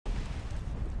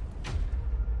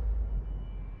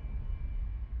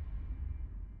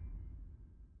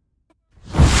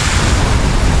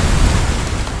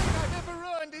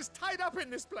up in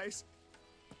this place.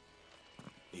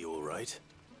 Are you all right?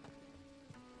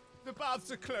 The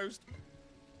baths are closed.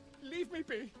 Leave me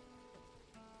be.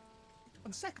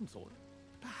 On second thought,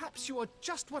 perhaps you are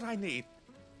just what I need.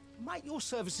 Might your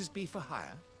services be for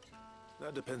hire?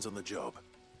 That depends on the job.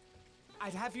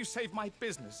 I'd have you save my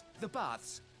business, the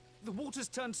baths. The water's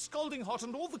turned scalding hot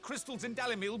and all the crystals in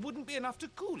Dalimil wouldn't be enough to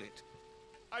cool it.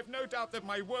 I've no doubt that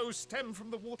my woes stem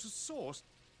from the water's source.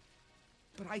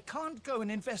 But I can't go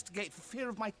and investigate for fear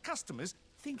of my customers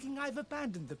thinking I've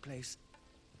abandoned the place.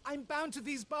 I'm bound to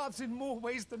these baths in more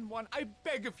ways than one. I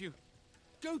beg of you.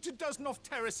 Go to Dusnov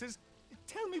Terraces.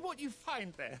 Tell me what you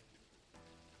find there.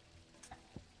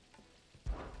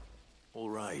 All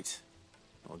right.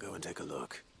 I'll go and take a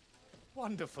look.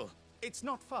 Wonderful. It's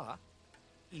not far.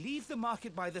 Leave the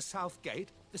market by the south gate.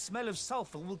 The smell of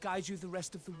sulfur will guide you the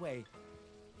rest of the way.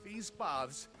 These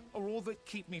baths are all that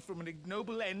keep me from an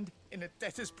ignoble end in a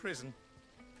debtor's prison.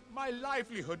 My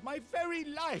livelihood, my very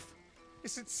life,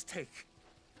 is at stake.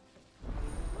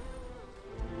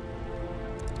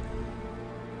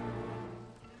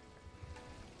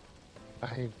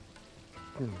 I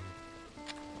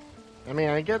mean,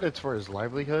 I get it's for his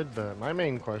livelihood, but my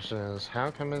main question is, how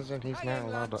come isn't he's not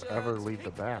allowed to ever leave the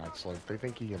baths? Like, they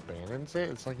think he abandons it?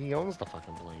 It's like he owns the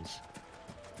fucking place.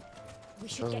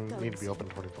 It doesn't need to be open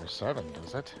 24/7,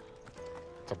 does it?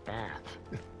 It's a bath.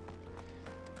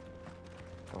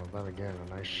 Oh, then again,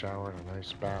 a nice shower and a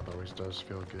nice bath always does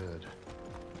feel good.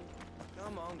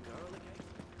 Come on, girl.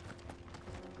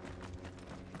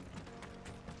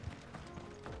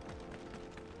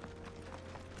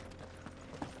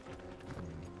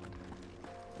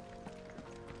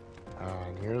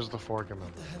 And here's the fork in the...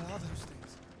 What the hell are those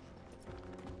things?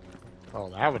 Oh,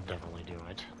 that would definitely do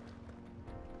it.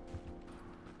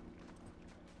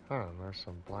 Huh, there's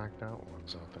some blacked out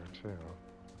ones out there too.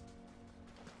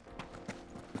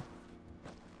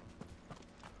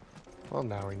 Well,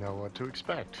 now we know what to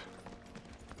expect.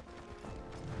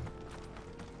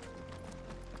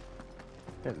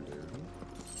 Hello.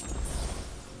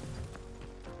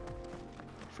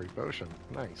 Free potion.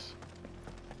 Nice.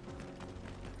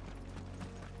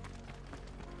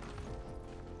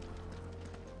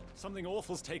 Something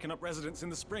awful's taken up residence in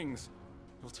the springs.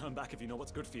 You'll turn back if you know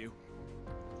what's good for you.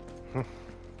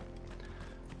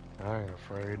 I ain't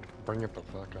afraid. Bring it the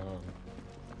fuck on.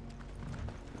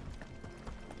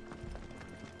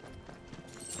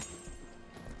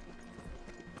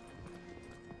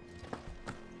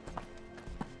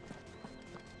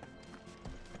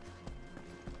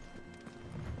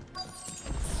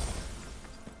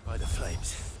 By the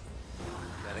flames.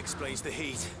 That explains the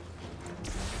heat.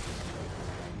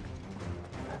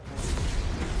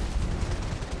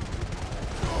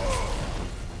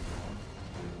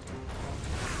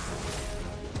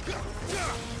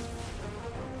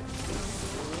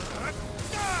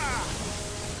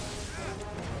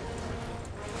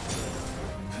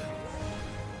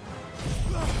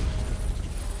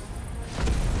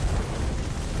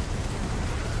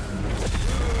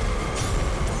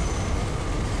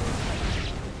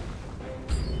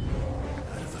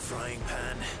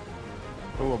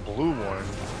 Oh, a blue one.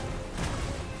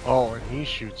 Oh, and he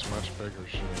shoots much bigger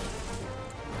shit.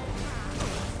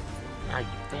 Ah, you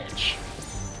bitch.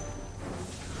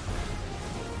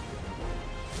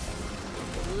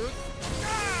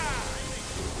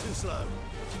 Too slow.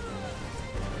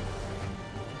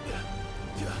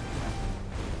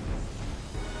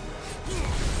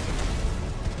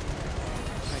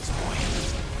 Thanks, boy.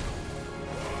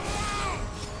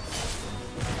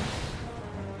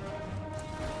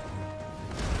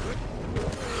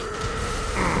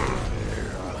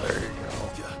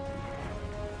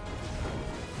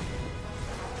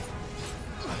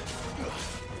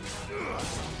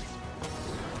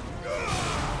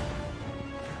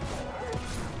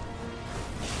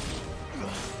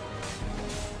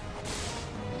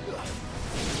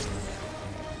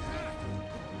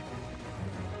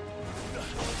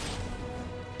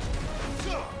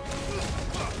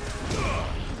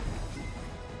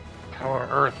 Power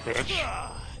Earth, bitch. I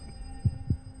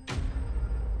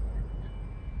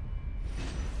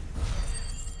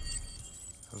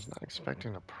was not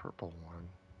expecting a purple one.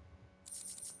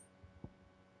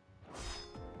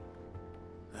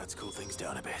 Let's cool things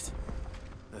down a bit.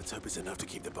 Let's hope it's enough to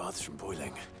keep the baths from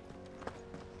boiling.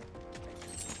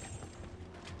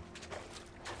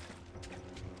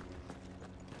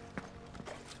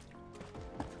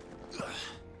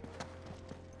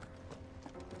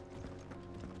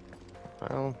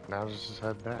 Well, now let's just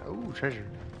head back. Ooh, treasure.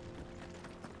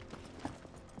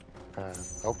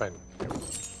 Open.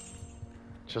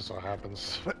 Just so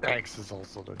happens, X is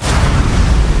also the.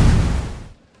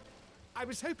 I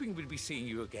was hoping we'd be seeing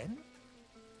you again.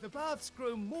 The baths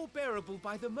grow more bearable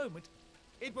by the moment.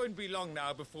 It won't be long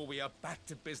now before we are back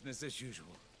to business as usual.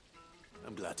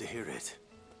 I'm glad to hear it.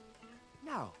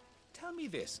 Now, tell me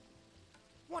this.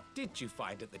 What did you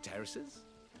find at the terraces?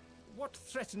 What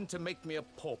threatened to make me a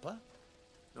pauper?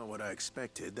 Not what I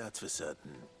expected, that's for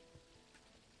certain.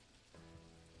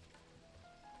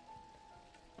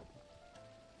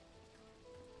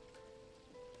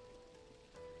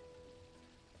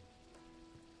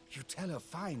 You tell a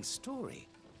fine story.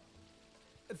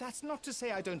 That's not to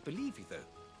say I don't believe you, though.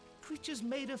 Creatures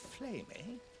made of flame,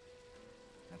 eh?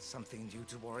 That's something new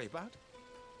to worry about.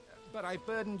 But I've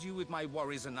burdened you with my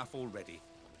worries enough already.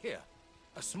 Here,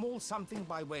 a small something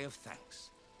by way of thanks.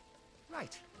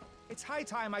 Right. It's high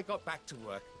time I got back to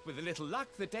work. With a little luck,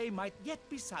 the day might yet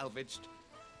be salvaged.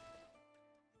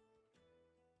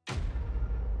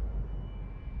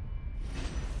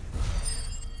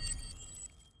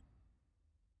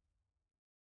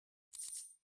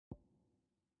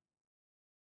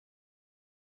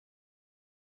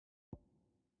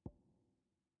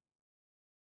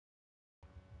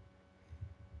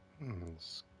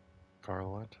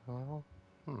 Scarlet Owl?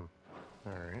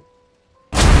 Alright.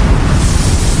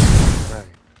 Right.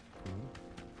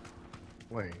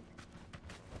 Wait.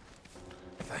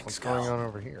 Thanks, What's Cal. going on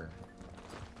over here?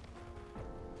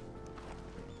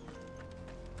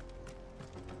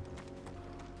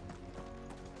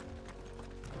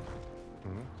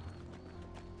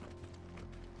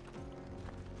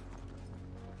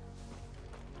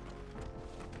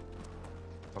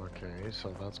 Okay,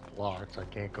 so that's blocked. I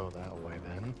can't go that way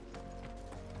then.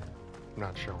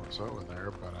 Not sure what's over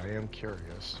there, but I am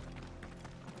curious.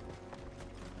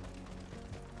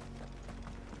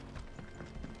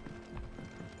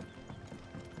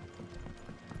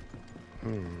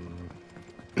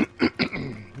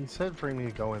 He said for me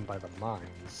to go in by the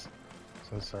mines,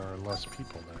 since there are less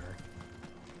people there.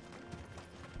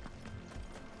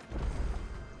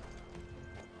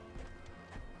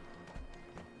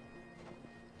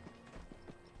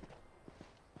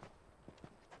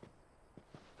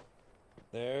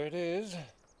 There it is.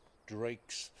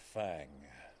 Drake's Fang.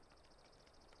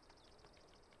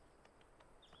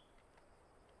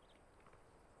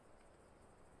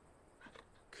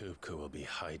 Kupka will be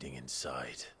hiding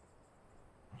inside.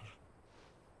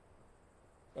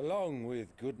 Along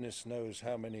with goodness knows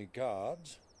how many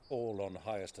guards, all on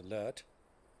highest alert.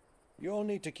 You'll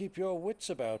need to keep your wits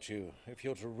about you if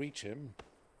you're to reach him.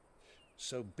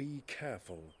 So be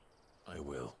careful. I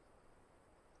will,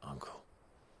 Uncle.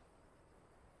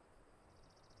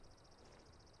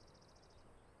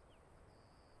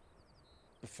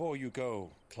 Before you go,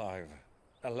 Clive,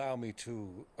 allow me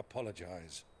to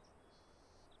apologize.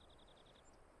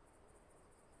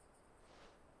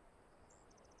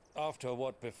 After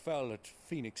what befell at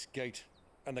Phoenix Gate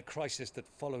and the crisis that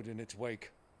followed in its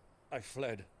wake, I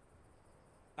fled.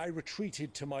 I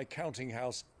retreated to my counting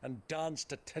house and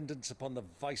danced attendance upon the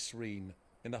vicereine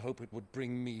in the hope it would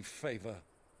bring me favor.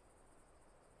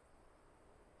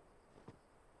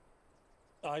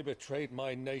 I betrayed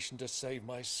my nation to save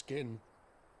my skin,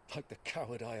 like the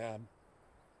coward I am.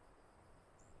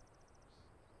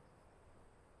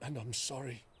 And I'm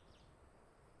sorry.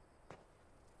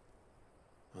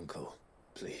 Uncle,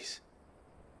 please.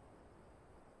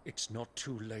 It's not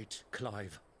too late,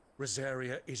 Clive.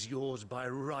 Rosaria is yours by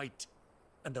right,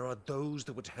 and there are those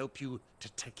that would help you to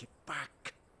take it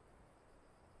back.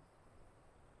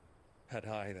 Had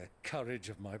I the courage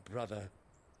of my brother,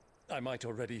 I might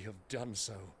already have done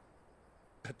so.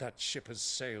 But that ship has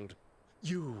sailed.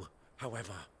 You,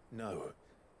 however... No.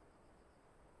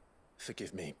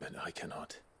 Forgive me, but I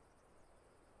cannot.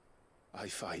 I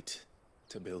fight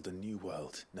to build a new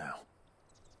world now.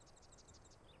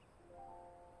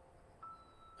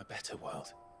 A better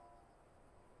world.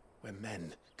 Where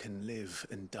men can live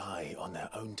and die on their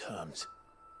own terms.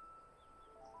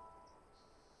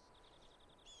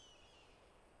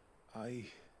 I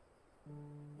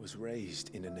was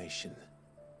raised in a nation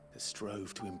that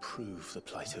strove to improve the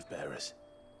plight of bearers.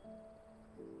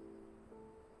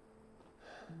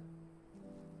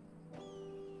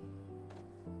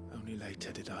 Only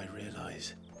later did I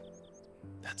realize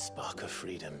that spark of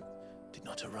freedom did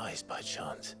not arise by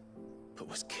chance, but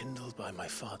was kindled by my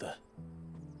father.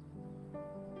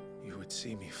 You would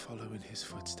see me follow in his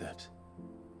footsteps.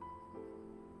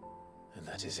 And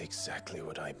that is exactly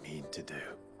what I mean to do.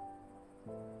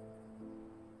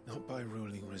 Not by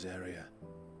ruling Rosaria,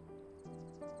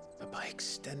 but by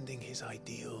extending his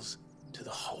ideals to the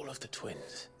whole of the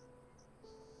twins.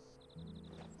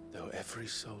 Though every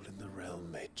soul in the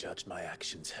realm may judge my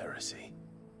actions heresy,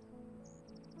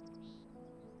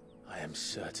 I am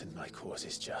certain my cause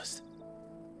is just.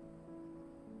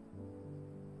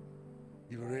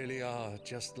 You really are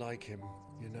just like him,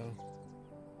 you know?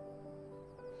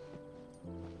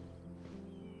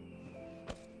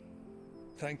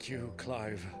 Thank you,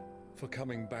 Clive, for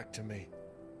coming back to me.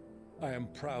 I am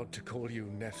proud to call you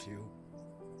nephew.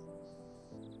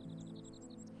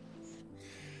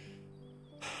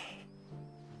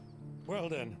 Well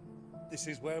then, this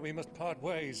is where we must part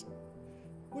ways.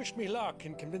 Wish me luck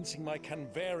in convincing my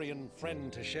Canvarian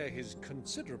friend to share his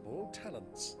considerable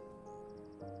talents.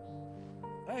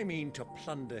 I mean to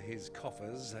plunder his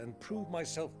coffers and prove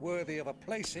myself worthy of a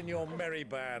place in your merry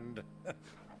band.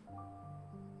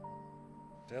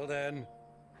 Till then,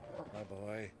 my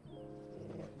boy.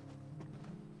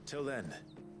 Till then,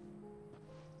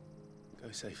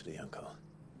 go safely, Uncle.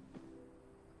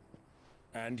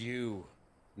 And you,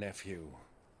 nephew.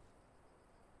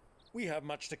 We have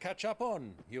much to catch up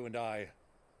on, you and I.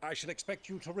 I shall expect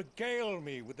you to regale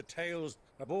me with the tales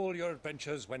of all your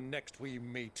adventures when next we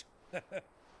meet.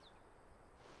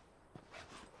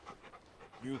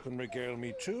 You can regale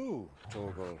me too,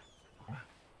 Torgal.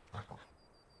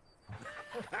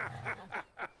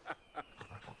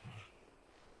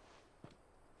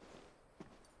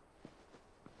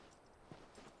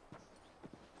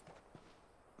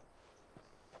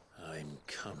 I'm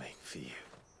coming for you,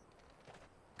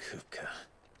 Kupka.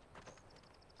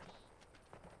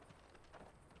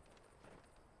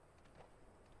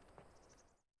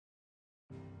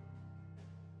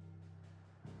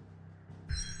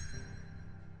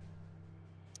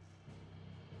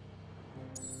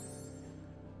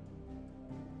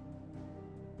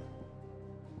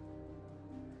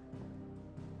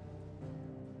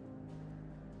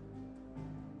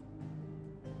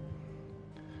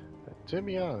 To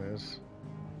be honest,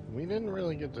 we didn't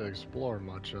really get to explore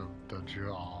much of the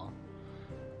Jaw.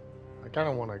 I kind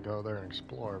of want to go there and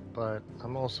explore, but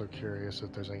I'm also curious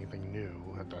if there's anything new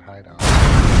at the hideout.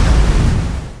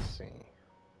 Let's see.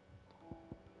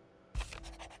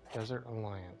 Desert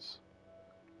Alliance.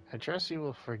 I trust you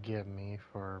will forgive me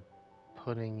for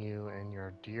putting you and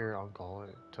your dear uncle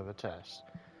to the test.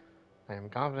 I am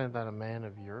confident that a man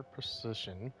of your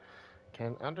position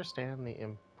can understand the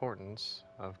importance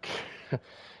of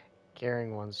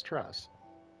carrying one's trust.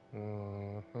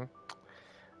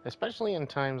 Especially in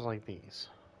times like these.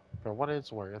 For what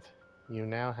it's worth, you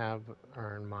now have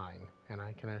earned mine, and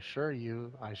I can assure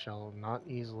you I shall not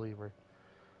easily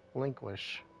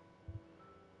relinquish.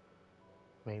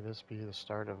 May this be the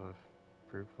start of a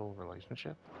fruitful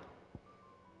relationship?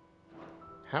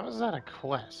 How is that a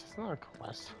quest? It's not a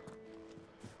quest.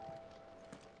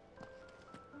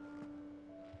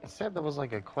 It said there was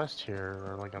like a quest here,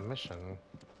 or like a mission,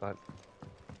 but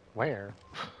where?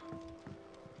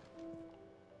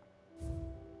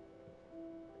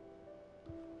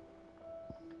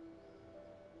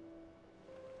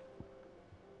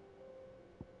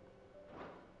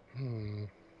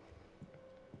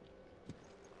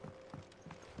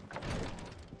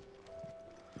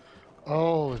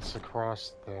 Oh, it's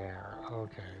across there.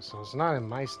 Okay, so it's not in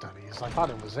my studies. I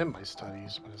thought it was in my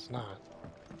studies, but it's not.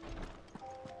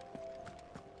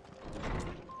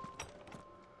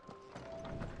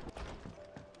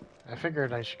 I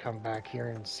figured I should come back here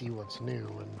and see what's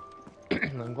new,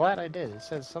 and I'm glad I did. It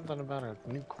says something about a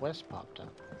new quest popped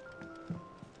up.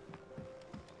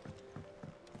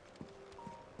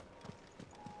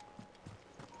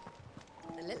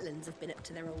 The little ones have been up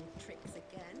to their old tricks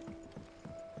again.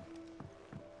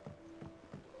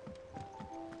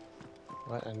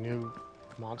 What, a new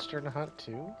monster to hunt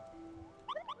too?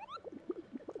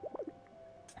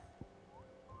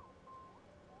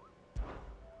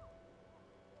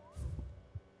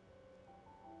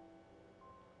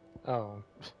 Oh.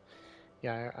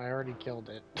 Yeah, I already killed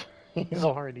it. He's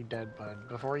already dead, bud.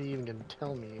 Before you even can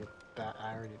tell me that,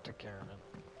 I already took care of it.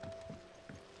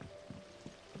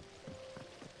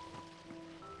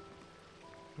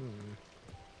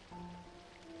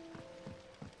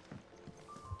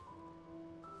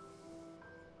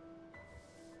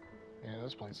 Yeah,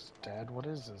 this place is dead. What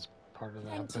is this part of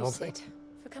that Thank you, building? Sid,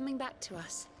 for coming back to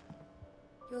us.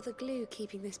 You're the glue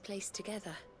keeping this place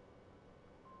together.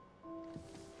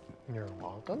 You're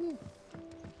welcome.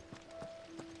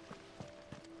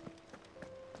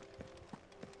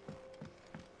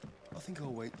 I think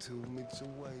I'll wait till mid's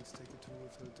away to take a tour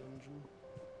of her dungeon.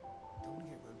 Don't want to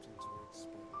get roped into her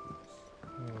experience.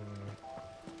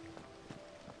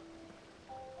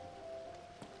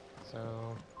 So,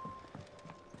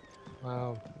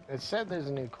 well, it said there's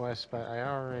a new quest, but I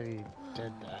already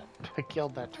did that. I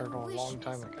killed that turtle a long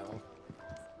time ago.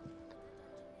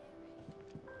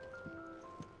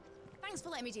 Thanks for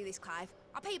letting let me do this, Clive.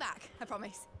 I'll pay you back, I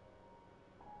promise.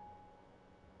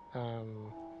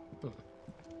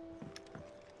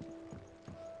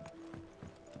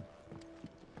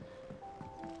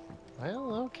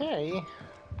 Well, okay.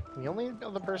 The only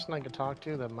other person I could talk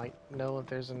to that might know if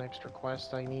there's an extra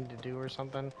quest I need to do or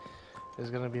something is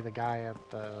gonna be the guy at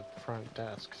the front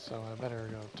desk, so I better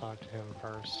go talk to him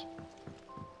first.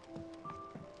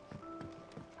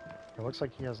 It looks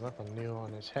like he has nothing new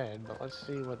on his head, but let's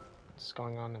see what's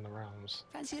going on in the realms.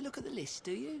 Fancy a look at the list,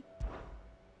 do you?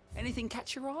 Anything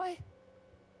catch your eye?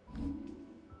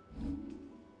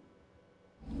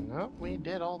 Nope, we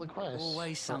did all the quests.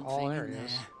 Always for something all in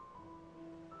areas.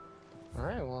 there.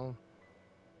 Alright, well...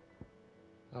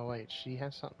 Oh wait, she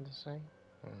has something to say?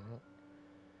 Alright.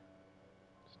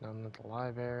 There's nothing at the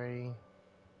library.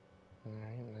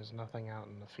 Alright, there's nothing out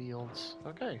in the fields.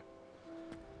 Okay.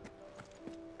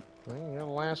 Well, you're the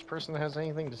last person that has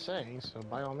anything to say, so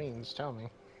by all means, tell me.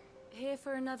 Here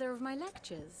for another of my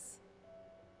lectures?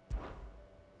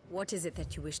 What is it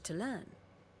that you wish to learn?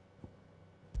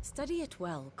 Study it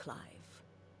well, Clive.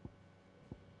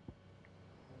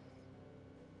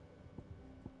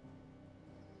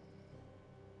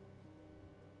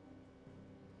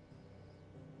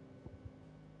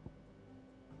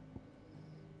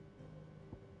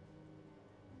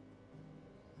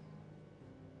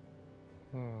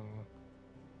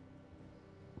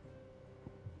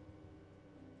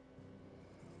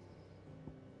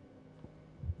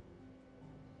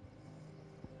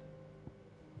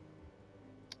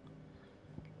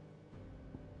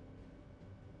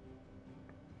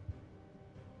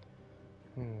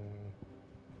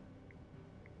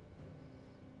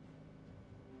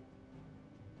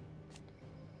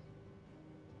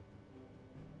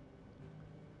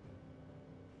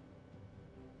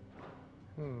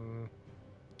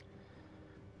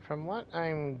 From what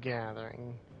I'm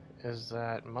gathering, is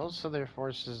that most of their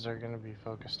forces are going to be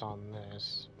focused on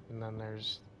this, and then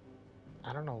there's,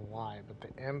 I don't know why, but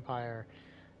the Empire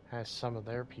has some of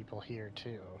their people here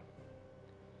too.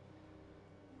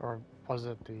 Or was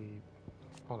it the,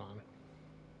 hold on.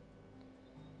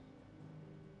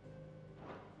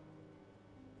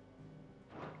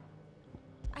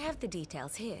 I have the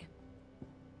details here.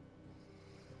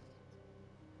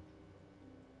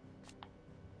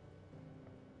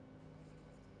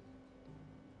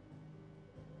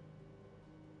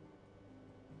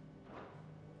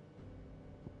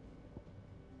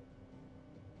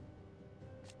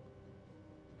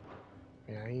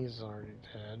 Yeah, he's already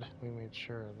dead. We made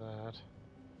sure of that.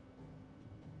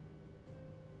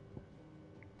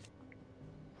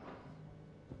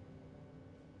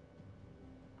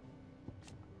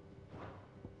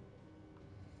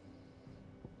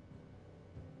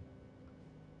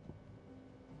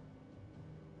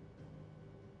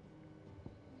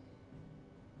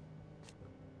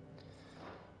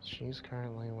 She's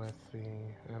currently with the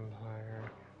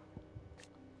Empire.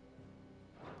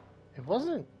 It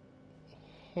wasn't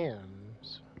him.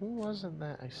 So who was it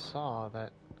that I saw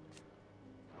that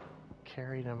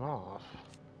carried him off?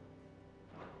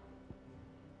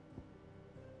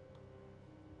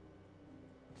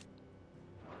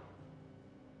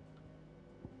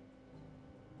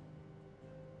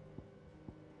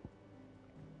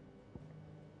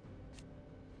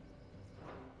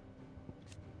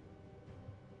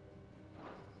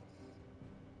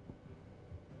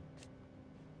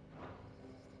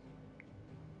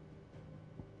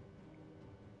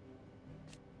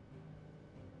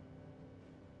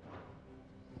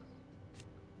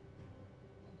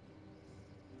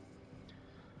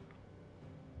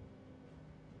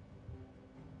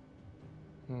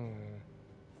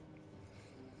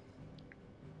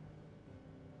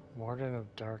 Warden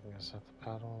of Darkness at the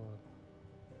battle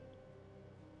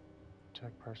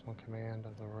took personal command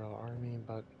of the Royal Army,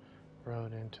 but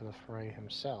rode into the fray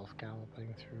himself,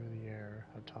 galloping through the air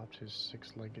atop his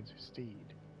six-legged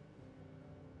steed.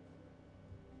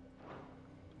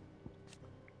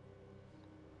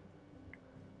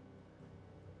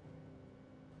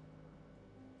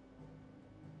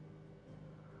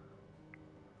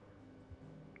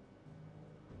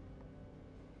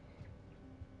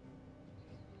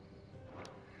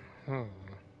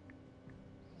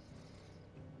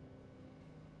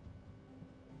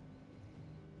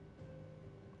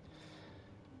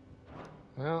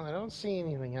 Well, I don't see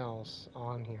anything else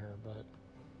on here, but...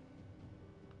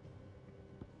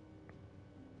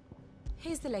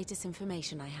 Here's the latest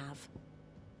information I have.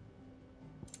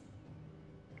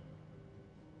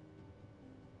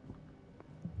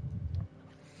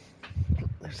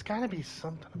 There's gotta be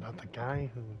something about the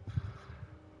guy who...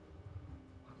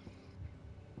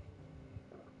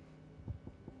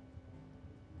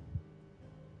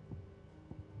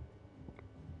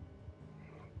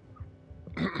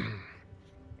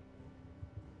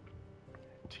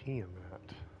 Tiamat.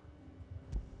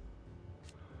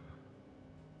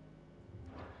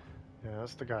 Yeah,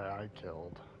 that's the guy I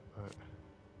killed, but...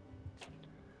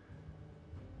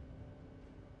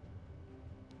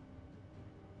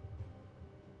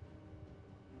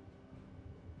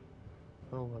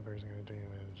 The lever's gonna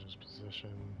damage his position.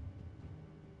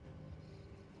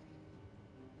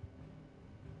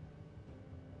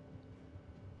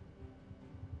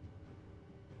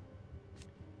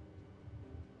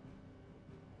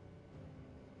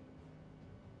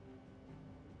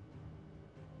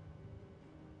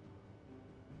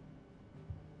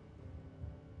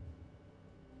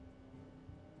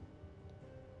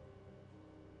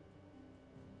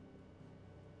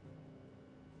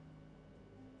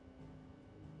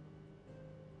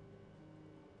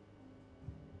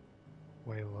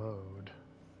 Wayload.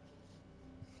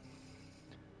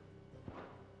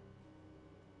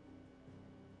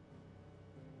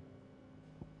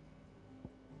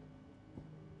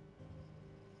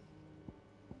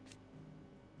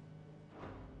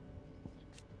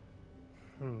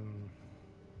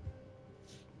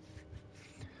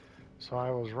 So I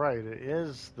was right, it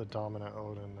is the dominant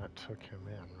Odin that took him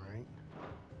in, right?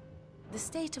 The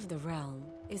state of the realm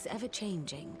is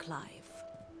ever-changing, Clive.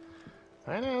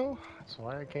 I know, that's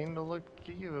why I came to look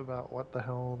at you about what the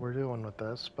hell we're doing with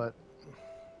this, but...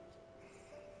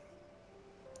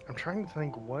 I'm trying to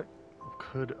think, what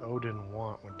could Odin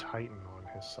want with Titan on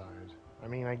his side? I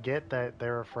mean, I get that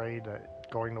they're afraid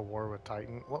that going to war with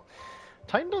Titan... Well,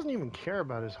 Titan doesn't even care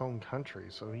about his home country,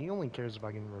 so he only cares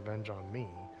about getting revenge on me.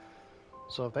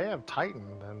 So if they have Titan,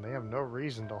 then they have no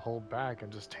reason to hold back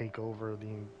and just take over the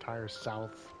entire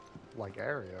south,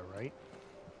 area, right?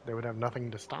 They would have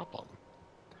nothing to stop them.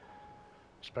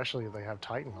 Especially if they have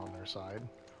Titan on their side.